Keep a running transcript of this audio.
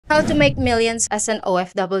How to make millions as an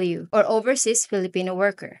OFW or Overseas Filipino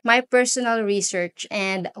Worker. My personal research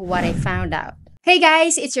and what I found out. Hey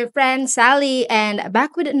guys, it's your friend Sally and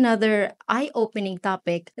back with another eye-opening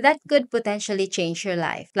topic that could potentially change your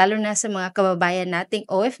life, lalo na sa mga kababayan nating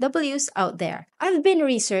OFWs out there. I've been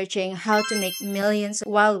researching how to make millions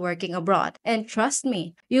while working abroad, and trust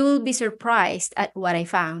me, you will be surprised at what I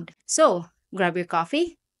found. So, grab your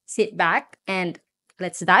coffee, sit back, and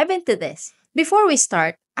let's dive into this. Before we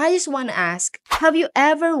start, I just want to ask, have you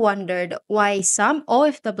ever wondered why some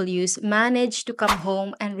OFWs manage to come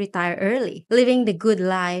home and retire early, living the good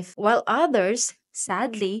life, while others,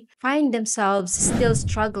 sadly, find themselves still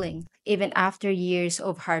struggling even after years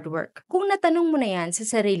of hard work? Kung natanong mo na yan sa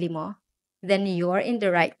sarili mo, then you're in the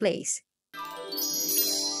right place.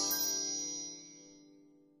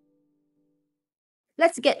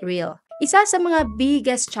 Let's get real. Isa sa mga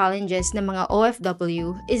biggest challenges ng mga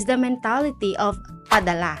OFW is the mentality of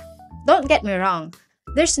padala. Don't get me wrong,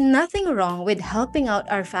 there's nothing wrong with helping out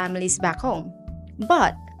our families back home.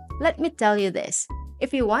 But, let me tell you this,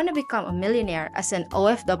 if you want to become a millionaire as an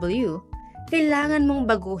OFW, kailangan mong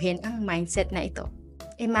baguhin ang mindset na ito.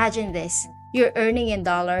 Imagine this, you're earning in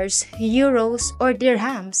dollars, euros, or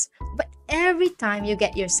dirhams, but every time you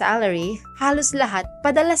get your salary, halos lahat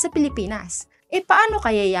padala sa Pilipinas. Paano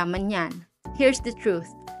kaya yaman yan? Here's the truth.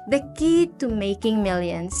 The key to making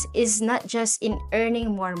millions is not just in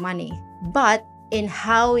earning more money, but in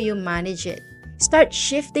how you manage it. Start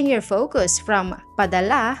shifting your focus from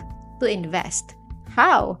padala to invest.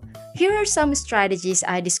 How? Here are some strategies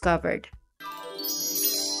I discovered.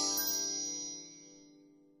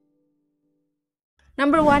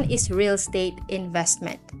 Number 1 is real estate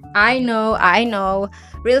investment. I know,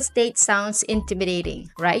 real estate sounds intimidating,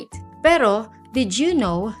 right? Pero, did you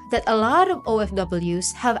know that a lot of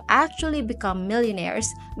OFWs have actually become millionaires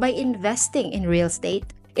by investing in real estate?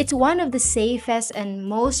 It's one of the safest and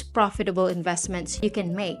most profitable investments you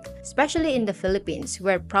can make, especially in the Philippines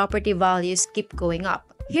where property values keep going up.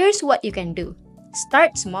 Here's what you can do.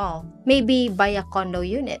 Start small. Maybe buy a condo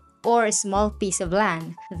unit or a small piece of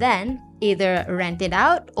land. Then, either rent it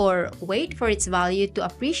out or wait for its value to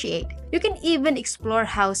appreciate. You can even explore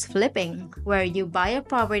house flipping, where you buy a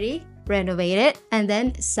property, renovate it, and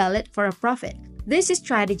then sell it for a profit. This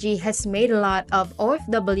strategy has made a lot of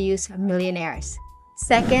OFWs millionaires.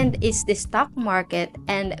 Second is the stock market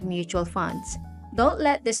and mutual funds. Don't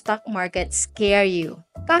let the stock market scare you.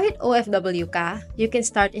 Kahit OFW ka, you can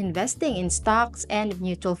start investing in stocks and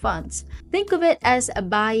mutual funds. Think of it as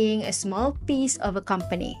buying a small piece of a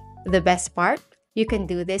company. The best part? You can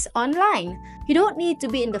do this online. You don't need to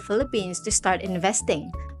be in the Philippines to start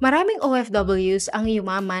investing. Maraming OFWs ang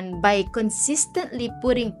yumaman by consistently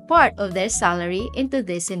putting part of their salary into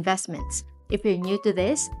these investments. If you're new to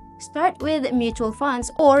this, start with mutual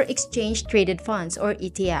funds or exchange-traded funds or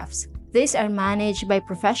ETFs. These are managed by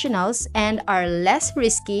professionals and are less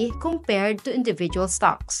risky compared to individual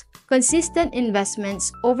stocks. Consistent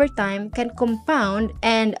investments over time can compound,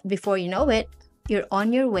 and before you know it, you're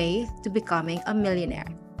on your way to becoming a millionaire.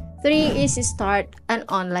 3 is to start an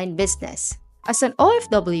online business. As an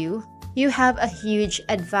OFW, you have a huge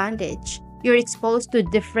advantage. You're exposed to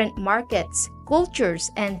different markets,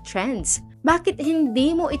 cultures, and trends. Bakit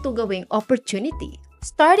hindi mo ito gawing opportunity?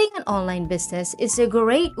 Starting an online business is a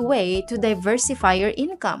great way to diversify your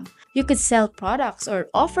income. You could sell products or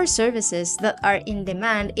offer services that are in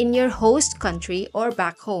demand in your host country or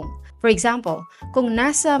back home. For example, kung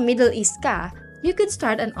nasa Middle East ka, you could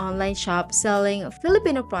start an online shop selling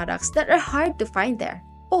Filipino products that are hard to find there.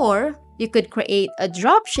 Or, you could create a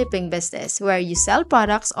drop shipping business where you sell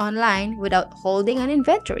products online without holding an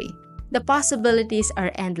inventory. The possibilities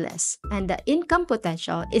are endless, and the income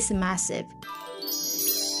potential is massive.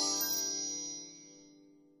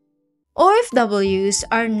 OFWs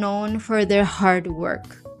are known for their hard work.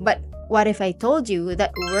 But what if I told you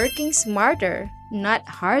that working smarter, not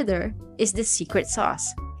harder, is the secret sauce?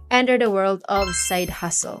 Enter the world of side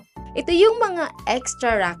hustle. Ito yung mga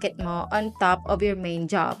extra racket mo on top of your main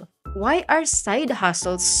job. Why are side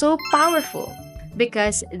hustles so powerful?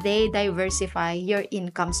 Because they diversify your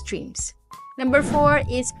income streams. Number 4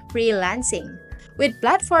 is freelancing. With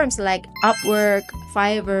platforms like Upwork,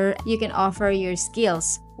 Fiverr, you can offer your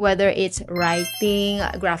skills, whether it's writing,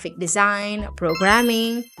 graphic design,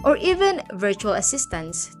 programming, or even virtual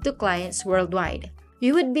assistants to clients worldwide.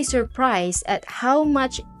 You would be surprised at how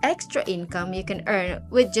much extra income you can earn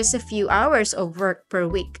with just a few hours of work per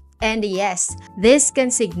week. And yes, this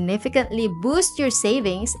can significantly boost your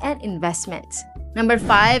savings and investments. Number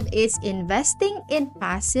 5 is investing in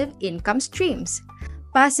passive income streams.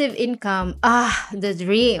 Passive income, the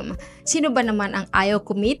dream. Sino ba naman ang ayaw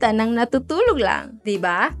kumita ng natutulog lang, 'di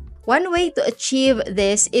ba? One way to achieve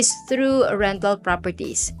this is through rental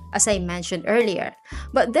properties, as I mentioned earlier.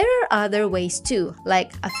 But there are other ways too,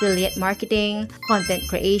 like affiliate marketing, content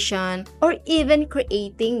creation, or even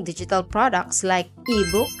creating digital products like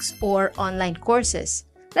ebooks or online courses.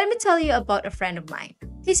 Let me tell you about a friend of mine.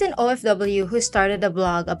 He's an OFW who started a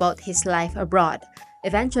blog about his life abroad.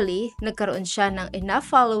 Eventually, nagkaroon siya ng enough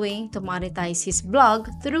following to monetize his blog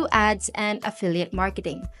through ads and affiliate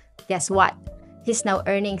marketing. Guess what? He's now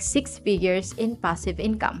earning 6 figures in passive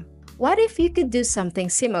income. What if you could do something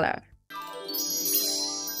similar?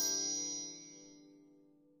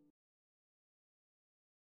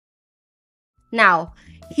 Now,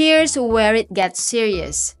 here's where it gets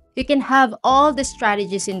serious. You can have all the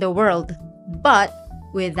strategies in the world, but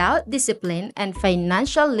without discipline and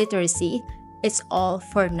financial literacy, it's all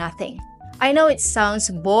for nothing. I know it sounds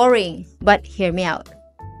boring, but hear me out.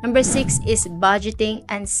 Number 6 is budgeting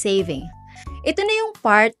and saving. Ito na yung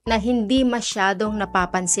part na hindi masyadong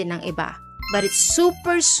napapansin ng iba, but it's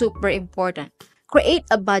super important. Create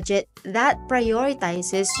a budget that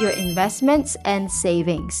prioritizes your investments and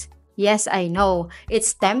savings. Yes, I know,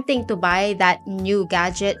 it's tempting to buy that new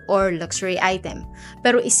gadget or luxury item.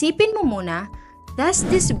 Pero isipin mo muna, does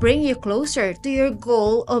this bring you closer to your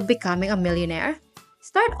goal of becoming a millionaire?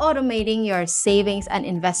 Start automating your savings and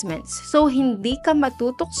investments so hindi ka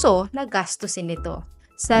matutukso na gastusin ito.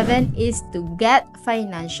 7 is to get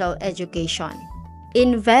financial education.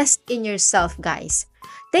 Invest in yourself, guys.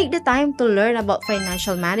 Take the time to learn about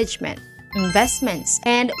financial management, investments,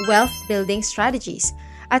 and wealth building strategies.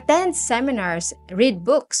 Attend seminars, read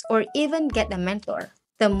books, or even get a mentor.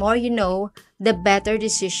 The more you know, the better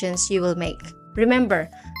decisions you will make. Remember,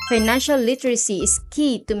 financial literacy is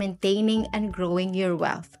key to maintaining and growing your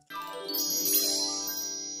wealth.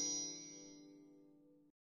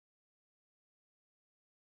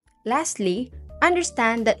 Lastly,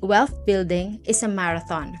 understand that wealth building is a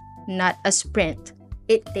marathon, not a sprint.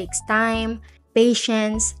 It takes time,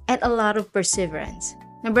 patience, and a lot of perseverance.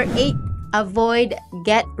 Number 8, avoid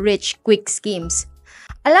get-rich-quick schemes.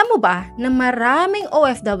 Alam mo ba na maraming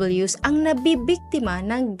OFWs ang nabibiktima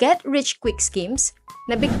ng get-rich-quick schemes?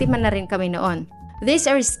 Nabiktima na rin kami noon. These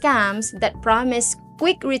are scams that promise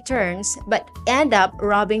quick returns but end up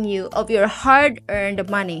robbing you of your hard-earned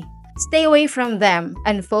money. Stay away from them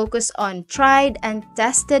and focus on tried and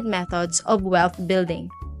tested methods of wealth building.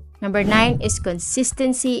 Number 9 is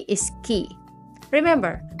consistency is key.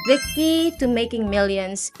 Remember, the key to making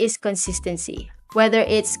millions is consistency. Whether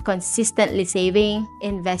it's consistently saving,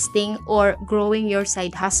 investing, or growing your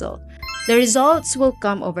side hustle, the results will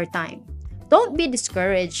come over time. Don't be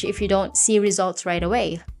discouraged if you don't see results right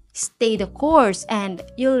away. Stay the course and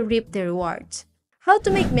you'll reap the rewards. How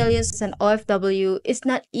to make millions as an OFW is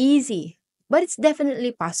not easy, but it's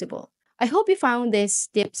definitely possible. I hope you found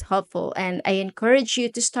these tips helpful and I encourage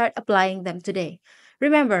you to start applying them today.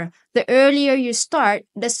 Remember, the earlier you start,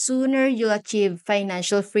 the sooner you'll achieve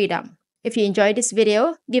financial freedom. If you enjoyed this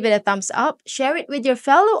video, give it a thumbs up, share it with your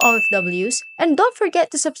fellow OFWs, and don't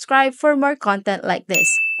forget to subscribe for more content like this.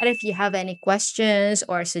 And if you have any questions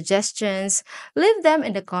or suggestions, leave them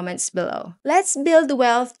in the comments below. Let's build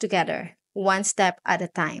wealth together, one step at a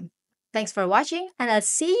time. Thanks for watching, and I'll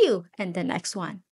see you in the next one.